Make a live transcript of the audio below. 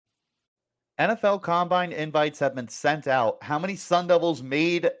NFL Combine invites have been sent out. How many Sun Devils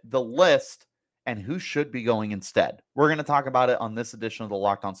made the list and who should be going instead? We're going to talk about it on this edition of the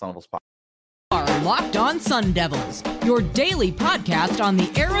Locked On Sun Devils podcast. Are Locked On Sun Devils, your daily podcast on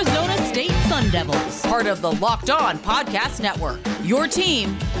the Arizona State Sun Devils, part of the Locked On Podcast Network, your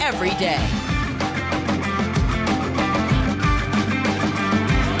team every day.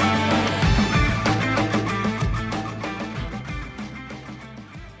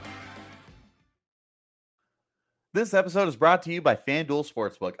 This episode is brought to you by FanDuel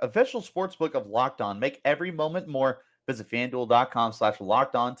Sportsbook, official sportsbook of Locked On. Make every moment more. Visit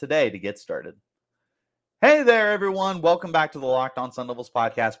FanDuel.com/LockedOn today to get started. Hey there, everyone. Welcome back to the Locked On Sun Devils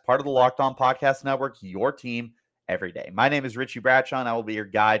podcast, part of the Locked On Podcast Network, your team every day. My name is Richie Bradshaw, and I will be your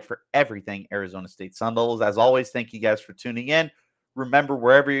guide for everything Arizona State Sun Devils. As always, thank you guys for tuning in. Remember,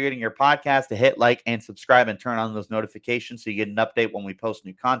 wherever you're getting your podcast, to hit like and subscribe and turn on those notifications so you get an update when we post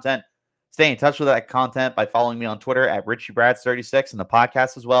new content. Stay in touch with that content by following me on Twitter at RichieBrads36 and the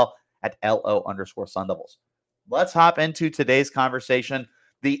podcast as well at LO_Sun Devils. Let's hop into today's conversation.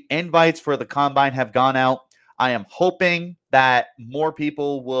 The invites for the Combine have gone out. I am hoping that more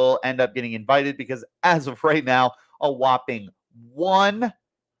people will end up getting invited because as of right now, a whopping 1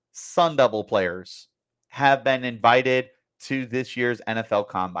 Sun Devil players have been invited to this year's NFL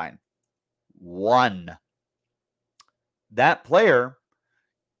Combine. 1. That player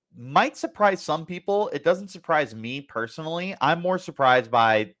might surprise some people. It doesn't surprise me personally. I'm more surprised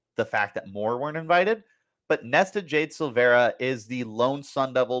by the fact that more weren't invited. But Nesta Jade Silvera is the lone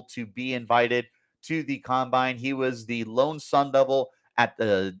Sun Devil to be invited to the Combine. He was the lone Sun Devil at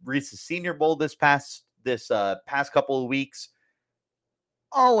the Reese's Senior Bowl this past couple of weeks.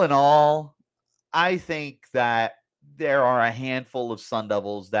 All in all, I think that there are a handful of Sun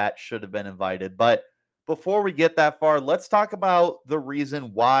Devils that should have been invited. But before we get that far, let's talk about the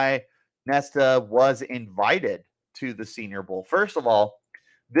reason why Nesta was invited to the Senior Bowl. First of all,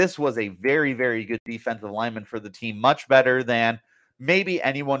 this was a very, very good defensive lineman for the team, much better than maybe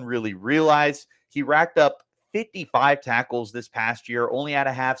anyone really realized. He racked up 55 tackles this past year, only had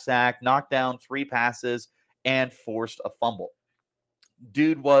a half sack, knocked down 3 passes, and forced a fumble.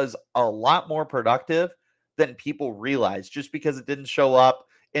 Dude was a lot more productive than people realize. Just because it didn't show up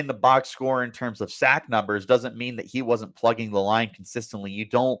in the box score in terms of sack numbers doesn't mean that he wasn't plugging the line consistently. You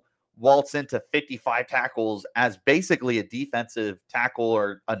don't waltz into 55 tackles as basically a defensive tackle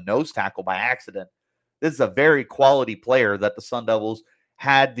or a nose tackle by accident. This is a very quality player that the Sun Devils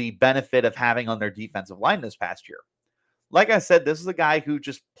had the benefit of having on their defensive line this past year. Like I said, this is a guy who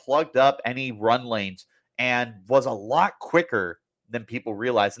just plugged up any run lanes and was a lot quicker than people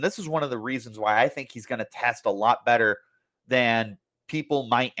realize. And this is one of the reasons why I think he's going to test a lot better than people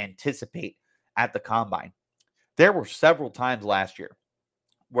might anticipate at the Combine. There were several times last year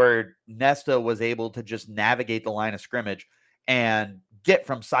where Nesta was able to just navigate the line of scrimmage and get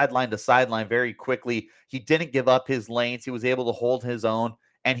from sideline to sideline very quickly. He didn't give up his lanes. He was able to hold his own,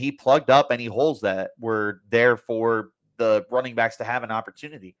 and he plugged up any holes that were there for the running backs to have an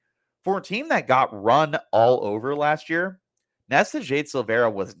opportunity. For a team that got run all over last year, Nesta Jade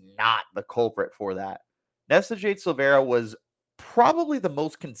Silvera was not the culprit for that. Nesta Jade Silvera was probably the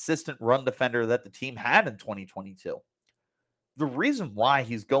most consistent run defender that the team had in 2022. The reason why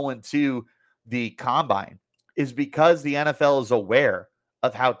he's going to the Combine is because the NFL is aware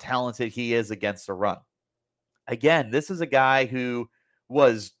of how talented he is against the run. Again, this is a guy who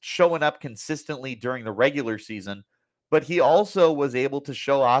was showing up consistently during the regular season, but he also was able to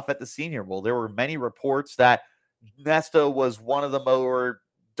show off at the Senior Bowl. There were many reports that Nesta was one of the more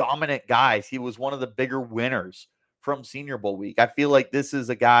dominant guys. He was one of the bigger winners from Senior Bowl week. I feel like this is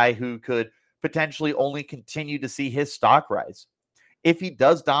a guy who could potentially only continue to see his stock rise. If he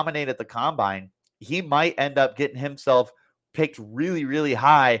does dominate at the Combine, he might end up getting himself picked really, really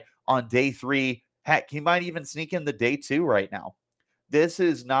high on day 3. Heck, he might even sneak in the day 2 right now. This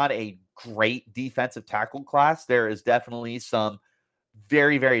is not a great defensive tackle class. There is definitely some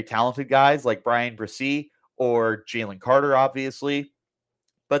very, very talented guys like Bryan Bresee or Jalen Carter, obviously.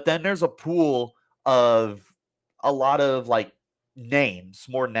 But then there's a pool of a lot of like names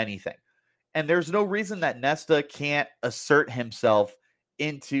more than anything. And there's no reason that Nesta can't assert himself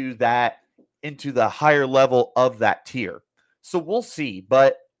into the higher level of that tier. So we'll see,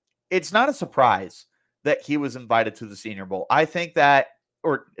 but it's not a surprise that he was invited to the Senior Bowl. I think that,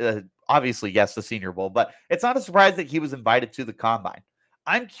 obviously, yes, the Senior Bowl, but it's not a surprise that he was invited to the Combine.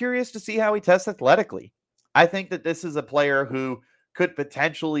 I'm curious to see how he tests athletically. I think that this is a player who could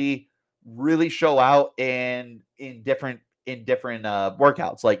potentially really show out in different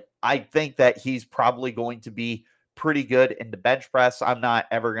workouts. Like, I think that he's probably going to be pretty good in the bench press. I'm not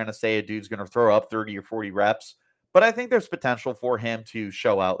ever going to say a dude's going to throw up 30 or 40 reps, but I think there's potential for him to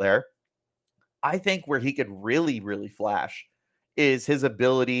show out there. I think where he could really, really flash is his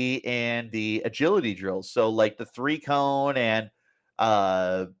ability in the agility drills. So like the 3-cone and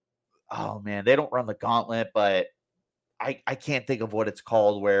oh man, they don't run the gauntlet, but I can't think of what it's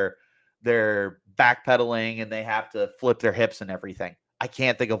called where they're backpedaling and they have to flip their hips and everything. I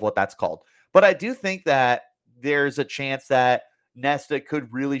can't think of what that's called. But I do think that there's a chance that Nesta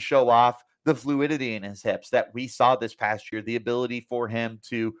could really show off the fluidity in his hips that we saw this past year, the ability for him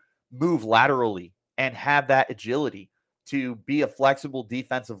to move laterally and have that agility to be a flexible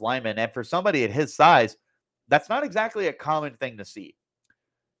defensive lineman. And for somebody at his size, that's not exactly a common thing to see.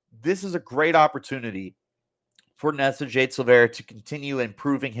 This is a great opportunity for Nesta Jade Silvera to continue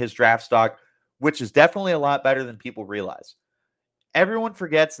improving his draft stock, which is definitely a lot better than people realize. Everyone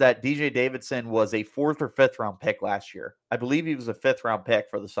forgets that DJ Davidson was a 4th or 5th round pick last year. I believe he was a 5th round pick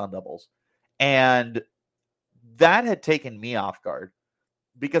for the Sun Devils. And that had taken me off guard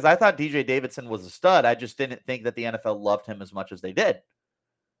because I thought DJ Davidson was a stud. I just didn't think that the NFL loved him as much as they did.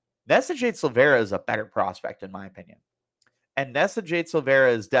 Nesta Jade Silvera is a better prospect, in my opinion. And Nesta Jade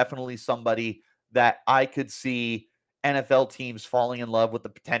Silvera is definitely somebody that I could see NFL teams falling in love with the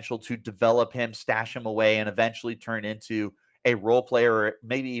potential to develop him, stash him away, and eventually turn into a role player or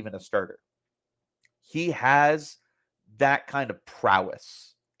maybe even a starter. He has that kind of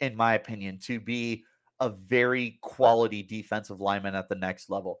prowess, in my opinion, to be a very quality defensive lineman at the next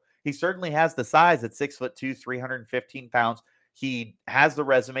level. He certainly has the size at 6'2", 315 pounds. He has the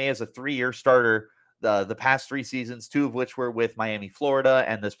resume as a 3-year starter the past 3 seasons, 2 of which were with Miami, Florida,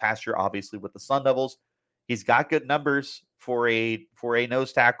 and this past year, obviously, with the Sun Devils. He's got good numbers for a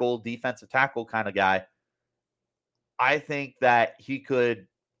nose tackle, defensive tackle kind of guy. I think that he could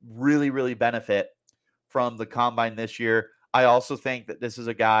really, really benefit from the combine this year. I also think that this is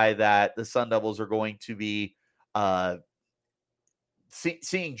a guy that the Sun Devils are going to be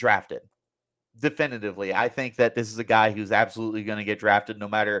seeing drafted definitively. I think that this is a guy who's absolutely going to get drafted no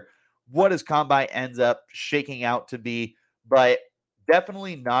matter what his combine ends up shaking out to be, but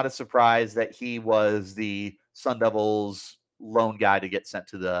definitely not a surprise that he was the Sun Devils' lone guy to get sent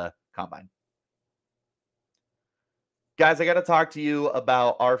to the combine. Guys, I got to talk to you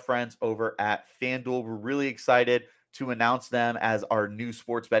about our friends over at FanDuel. We're really excited to announce them as our new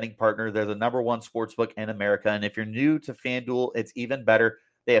sports betting partner. They're the #1 sportsbook in America. And if you're new to FanDuel, it's even better.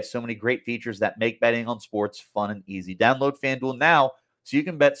 They have so many great features that make betting on sports fun and easy. Download FanDuel now so you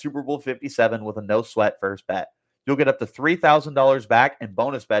can bet Super Bowl 57 with a no-sweat first bet. You'll get up to $3,000 back in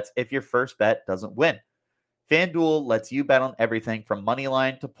bonus bets if your first bet doesn't win. FanDuel lets you bet on everything from money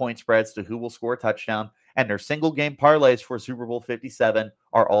line to point spreads to who will score a touchdown, and their single-game parlays for Super Bowl 57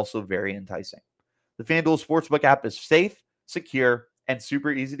 are also very enticing. The FanDuel Sportsbook app is safe, secure, and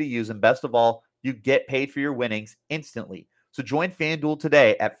super easy to use, and best of all, you get paid for your winnings instantly. So join FanDuel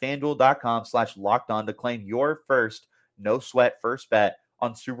today at FanDuel.com/lockedon to claim your first no-sweat first bet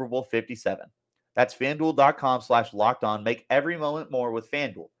on Super Bowl 57. That's FanDuel.com/lockedon. Make every moment more with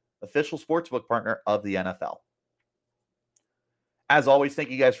FanDuel, official sportsbook partner of the NFL. As always, thank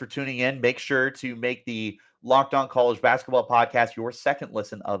you guys for tuning in. Make sure to make the Locked On College Basketball podcast your second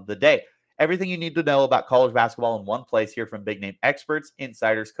listen of the day. Everything you need to know about college basketball in one place here from big-name experts,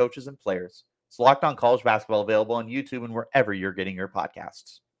 insiders, coaches, and players. It's Locked On College Basketball, available on YouTube and wherever you're getting your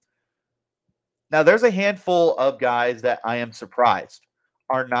podcasts. Now, there's a handful of guys that I am surprised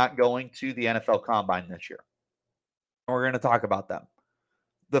are not going to the NFL Combine this year. And we're going to talk about them.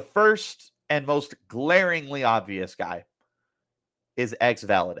 The first and most glaringly obvious guy is X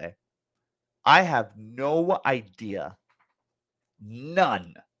Valladay. I have no idea,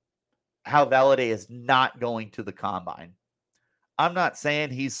 none, how Valladay is not going to the Combine. I'm not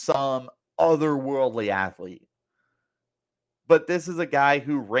saying he's some otherworldly athlete, but this is a guy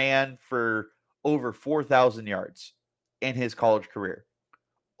who ran for over 4,000 yards in his college career,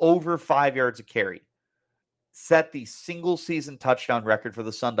 over 5 yards a carry, set the single season touchdown record for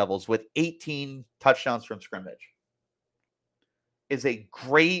the Sun Devils with 18 touchdowns from scrimmage, is a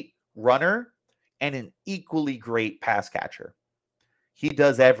great runner and an equally great pass catcher. He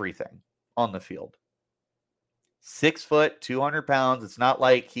does everything on the field. 6 foot, 200 pounds. It's not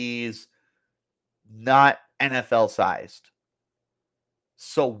like he's not NFL sized.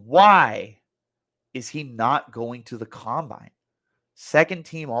 So why is he not going to the Combine? Second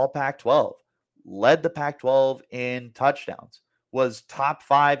team all Pac-12, led the Pac-12 in touchdowns, was top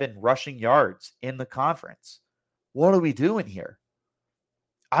 5 in rushing yards in the conference. What are we doing here?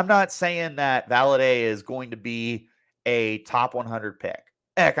 I'm not saying that Valladay is going to be a top 100 pick.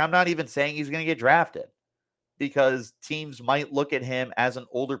 Heck, I'm not even saying he's going to get drafted. because teams might look at him as an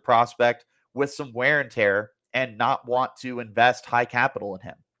older prospect with some wear and tear and not want to invest high capital in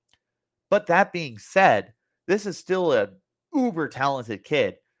him. But that being said, this is still an uber talented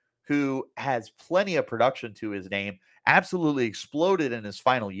kid who has plenty of production to his name, absolutely exploded in his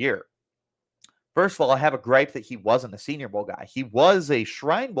final year. First of all, I have a gripe that he wasn't a Senior Bowl guy. He was a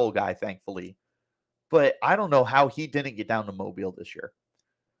Shrine Bowl guy, thankfully, but I don't know how he didn't get down to Mobile this year.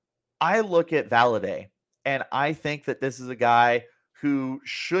 I look at Valladay, and I think that this is a guy who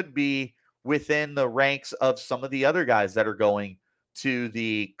should be within the ranks of some of the other guys that are going to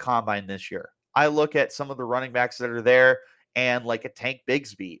the combine this year. I look at some of the running backs that are there, and like a Tank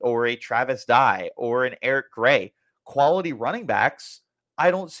Bigsby or a Travis Dye or an Eric Gray, quality running backs. I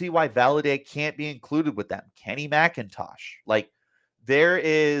don't see why Valladay can't be included with them. Kenny McIntosh. Like,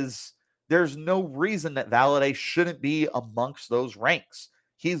 there's no reason that Valladay shouldn't be amongst those ranks.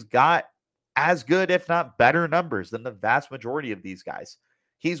 He's got as good, if not better, numbers than the vast majority of these guys.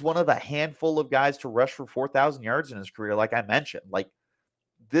 He's one of a handful of guys to rush for 4,000 yards in his career, like I mentioned. Like,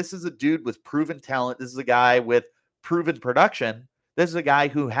 this is a dude with proven talent. This is a guy with proven production. This is a guy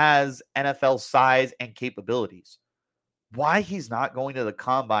who has NFL size and capabilities. Why he's not going to the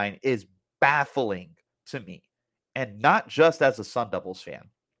combine is baffling to me, and not just as a Sun Devils fan.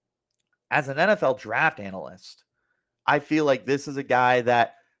 As an NFL draft analyst, I feel like this is a guy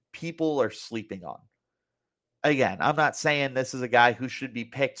that people are sleeping on. Again, I'm not saying this is a guy who should be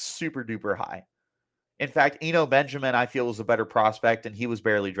picked super duper high. In fact, Eno Benjamin, I feel, is a better prospect, and he was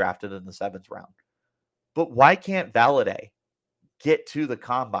barely drafted in the 7th round. But why can't Valladay get to the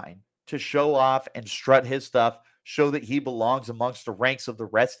combine to show off and strut his stuff, show that he belongs amongst the ranks of the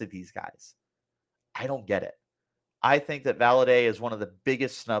rest of these guys? I don't get it. I think that Valladay is one of the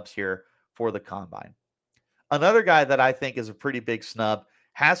biggest snubs here for the combine. Another guy that I think is a pretty big snub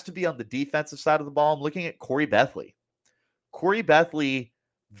has to be on the defensive side of the ball. I'm looking at Corey Bethley. Corey Bethley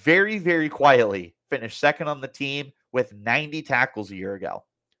very, very quietly finished second on the team with 90 tackles a year ago.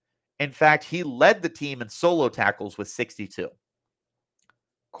 In fact, he led the team in solo tackles with 62.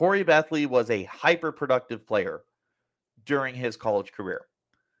 Corey Bethley was a hyper-productive player during his college career.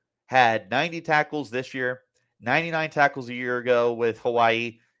 Had 90 tackles this year, 99 tackles a year ago with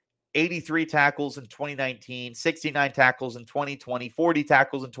Hawaii, 83 tackles in 2019, 69 tackles in 2020, 40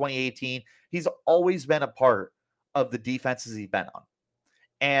 tackles in 2018. He's always been a part of the defenses he's been on.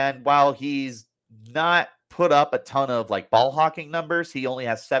 And while he's not put up a ton of like ball hawking numbers, he only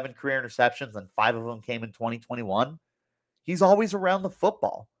has 7 career interceptions and 5 of them came in 2021. He's always around the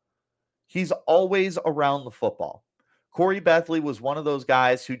football. He's always around the football. Corey Bethley was one of those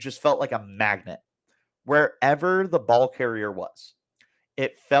guys who just felt like a magnet. Wherever the ball carrier was,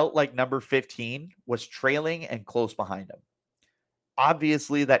 it felt like number 15 was trailing and close behind him.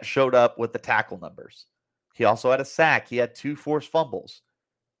 Obviously, that showed up with the tackle numbers. He also had a sack. He had 2 forced fumbles.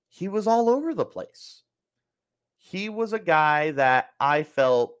 He was all over the place. He was a guy that I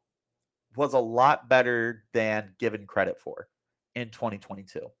felt was a lot better than given credit for in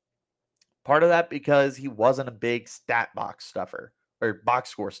 2022. Part of that because he wasn't a big stat box stuffer or box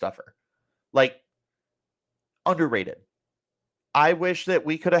score stuffer. Like, underrated. I wish that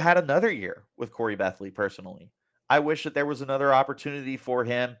we could have had another year with Corey Bethley personally. I wish that there was another opportunity for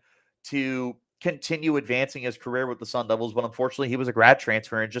him to continue advancing his career with the Sun Devils, but unfortunately he was a grad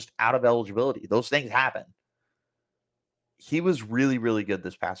transfer and just out of eligibility. Those things happen. He was really, really good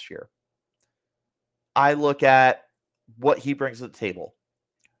this past year. I look at what he brings to the table.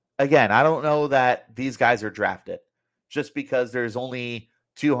 Again, I don't know that these guys are drafted just because there's only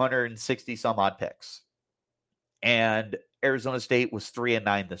 260 some odd picks. And Arizona State was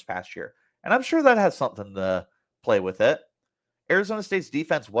 3-9 this past year. And I'm sure that has something to play with it. Arizona State's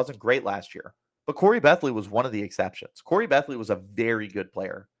defense wasn't great last year, but Corey Bethley was one of the exceptions. Corey Bethley was a very good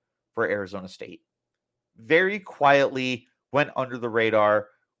player for Arizona State. Very quietly went under the radar,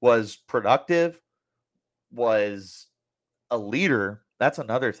 was productive, was a leader. That's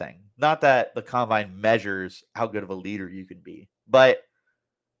another thing. Not that the combine measures how good of a leader you can be, but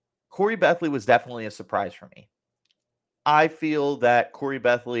Corey Bethley was definitely a surprise for me. I feel that Corey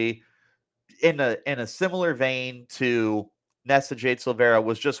Bethley, in a similar vein to Nesta Jade Silvera,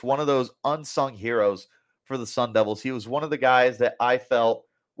 was just one of those unsung heroes for the Sun Devils. He was one of the guys that I felt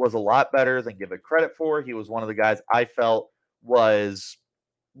was a lot better than given credit for. He was one of the guys I felt was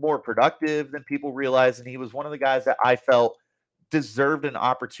more productive than people realize, and he was one of the guys that I felt deserved an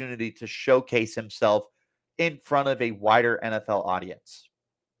opportunity to showcase himself in front of a wider NFL audience.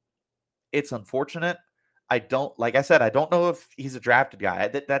 It's unfortunate. Like I said, I don't know if he's a drafted guy.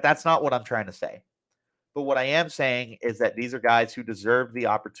 That's not what I'm trying to say. But what I am saying is that these are guys who deserve the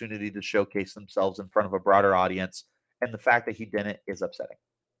opportunity to showcase themselves in front of a broader audience. And the fact that he didn't is upsetting.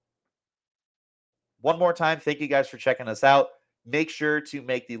 One more time, thank you guys for checking us out. Make sure to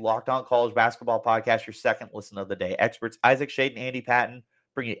make the Locked On College Basketball Podcast your second listen of the day. Experts Isaac Shade and Andy Patton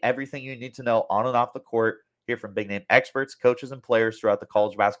bring you everything you need to know on and off the court. Hear from big-name experts, coaches, and players throughout the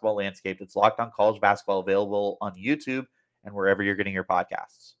college basketball landscape. It's Locked On College Basketball, available on YouTube and wherever you're getting your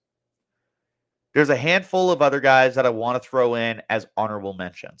podcasts. There's a handful of other guys that I want to throw in as honorable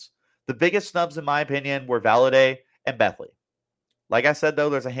mentions. The biggest snubs, in my opinion, were Valladay and Bethley. Like I said, though,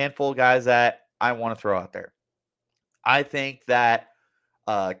 there's a handful of guys that I want to throw out there. I think that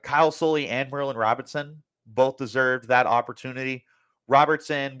Kyle Sully and Merlin Robertson both deserved that opportunity.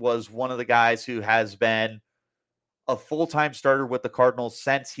 Robertson was one of the guys who has been a full-time starter with the Cardinals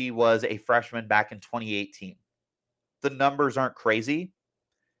since he was a freshman back in 2018. The numbers aren't crazy.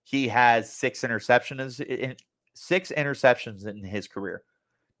 He has six interceptions in his career,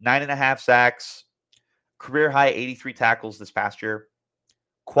 9.5 sacks, career high 83 tackles this past year.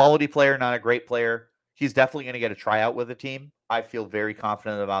 Quality player, not a great player. He's definitely going to get a tryout with the team. I feel very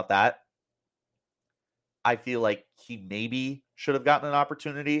confident about that. I feel like he maybe should have gotten an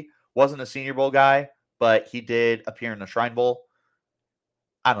opportunity. Wasn't a Senior Bowl guy, but he did appear in the Shrine Bowl.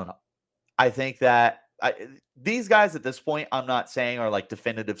 I don't know. I think that these guys at this point, I'm not saying are like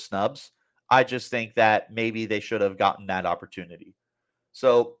definitive snubs. I just think that maybe they should have gotten that opportunity.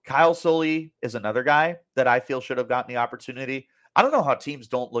 So Kyle Sully is another guy that I feel should have gotten the opportunity. I don't know how teams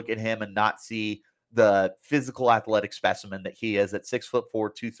don't look at him and not see the physical athletic specimen that he is at 6'4",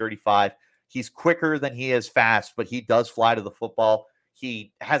 235. He's quicker than he is fast, but he does fly to the football.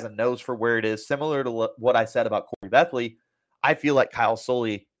 He has a nose for where it is. Similar to what I said about Corey Bethley, I feel like Kyle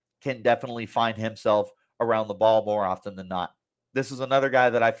Sully can definitely find himself around the ball more often than not. This is another guy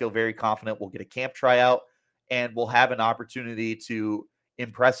that I feel very confident will get a camp tryout and will have an opportunity to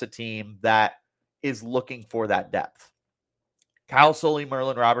impress a team that is looking for that depth. Kyle Sully,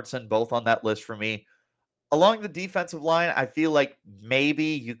 Merlin Robertson, both on that list for me. Along the defensive line, I feel like maybe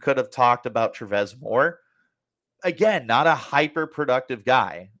you could have talked about Trevez Moore. Again, not a hyper-productive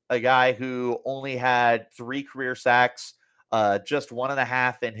guy. A guy who only had 3 career sacks, just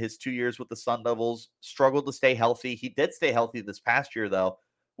 1.5 in his 2 years with the Sun Devils. Struggled to stay healthy. He did stay healthy this past year, though,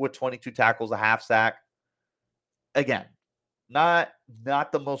 with 22 tackles, a half sack. Again, not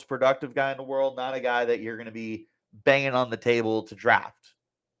the most productive guy in the world. Not a guy that you're going to be banging on the table to draft.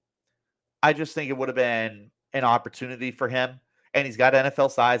 I just think it would have been an opportunity for him. And he's got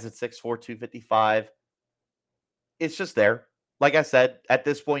NFL size at 6'4", 255. It's just there. Like I said, at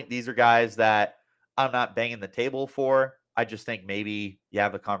this point, these are guys that I'm not banging the table for. I just think maybe you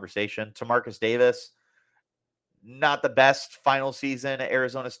have a conversation. Tamarcus Davis, not the best final season at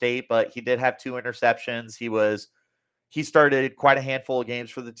Arizona State, but he did have 2 interceptions. He started quite a handful of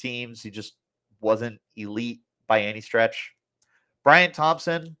games for the teams. He just wasn't elite by any stretch. Brian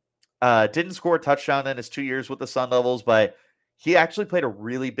Thompson didn't score a touchdown in his 2 years with the Sun Devils, but he actually played a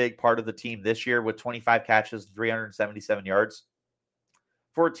really big part of the team this year with 25 catches, 377 yards.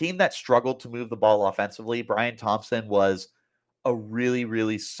 For a team that struggled to move the ball offensively, Brian Thompson was a really,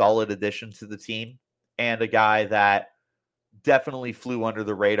 really solid addition to the team and a guy that definitely flew under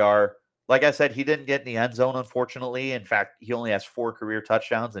the radar. Like I said, he didn't get in the end zone, unfortunately. In fact, he only has 4 career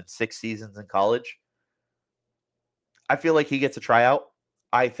touchdowns in 6 seasons in college. I feel like he gets a tryout.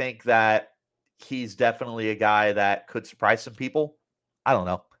 I think that he's definitely a guy that could surprise some people. I don't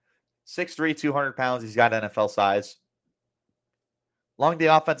know. 6'3", 200 pounds. He's got NFL size. Along the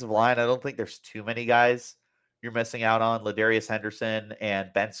offensive line, I don't think there's too many guys you're missing out on. Ladarius Henderson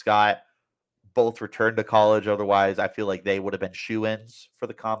and Ben Scott both returned to college. Otherwise, I feel like they would have been shoo-ins for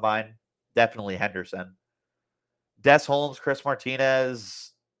the combine. Definitely Henderson. Des Holmes, Chris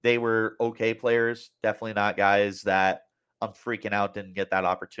Martinez, they were okay players. Definitely not guys that I'm freaking out didn't get that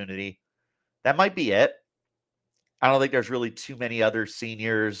opportunity. That might be it. I don't think there's really too many other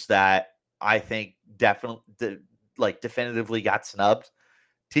seniors that I think definitively got snubbed.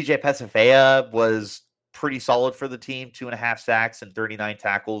 TJ Pesafea was pretty solid for the team, 2.5 sacks and 39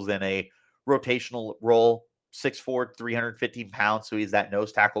 tackles in a rotational role, 6'4", 315 pounds. So he's that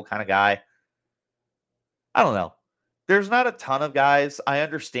nose tackle kind of guy. I don't know. There's not a ton of guys. I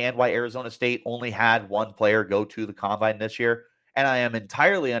understand why Arizona State only had 1 player go to the combine this year. And I am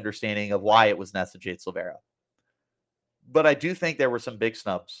entirely understanding of why it was Nesta Jade Silvera. But I do think there were some big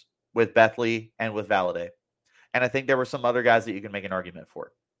snubs with Bethley and with Valladay. And I think there were some other guys that you can make an argument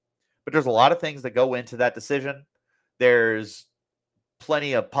for. But there's a lot of things that go into that decision. There's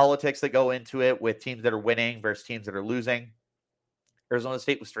plenty of politics that go into it with teams that are winning versus teams that are losing. Arizona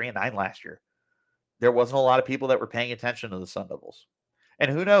State was 3-9 last year. there wasn't a lot of people that were paying attention to the Sun Devils. And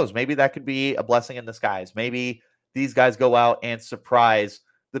who knows, maybe that could be a blessing in disguise. Maybe these guys go out and surprise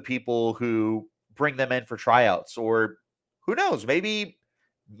the people who bring them in for tryouts, or who knows, maybe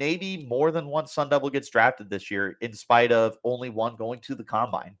more than one Sun Devil gets drafted this year in spite of only one going to the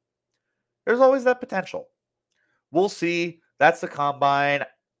combine. There's always that potential. We'll see. That's the combine.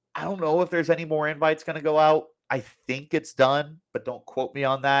 I don't know if there's any more invites going to go out. I think it's done, but don't quote me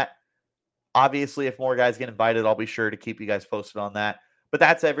on that. Obviously, if more guys get invited, I'll be sure to keep you guys posted on that. But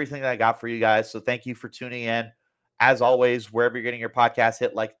that's everything that I got for you guys. So thank you for tuning in. As always, wherever you're getting your podcast,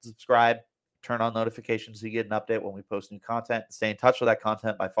 hit like and subscribe. Turn on notifications so you get an update when we post new content. Stay in touch with that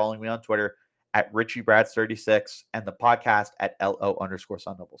content by following me on Twitter at RichieBrads36 and the podcast at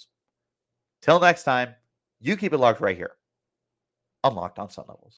LO_Sun Devils. Till next time, you keep it locked right here on Locked On Sun Devils.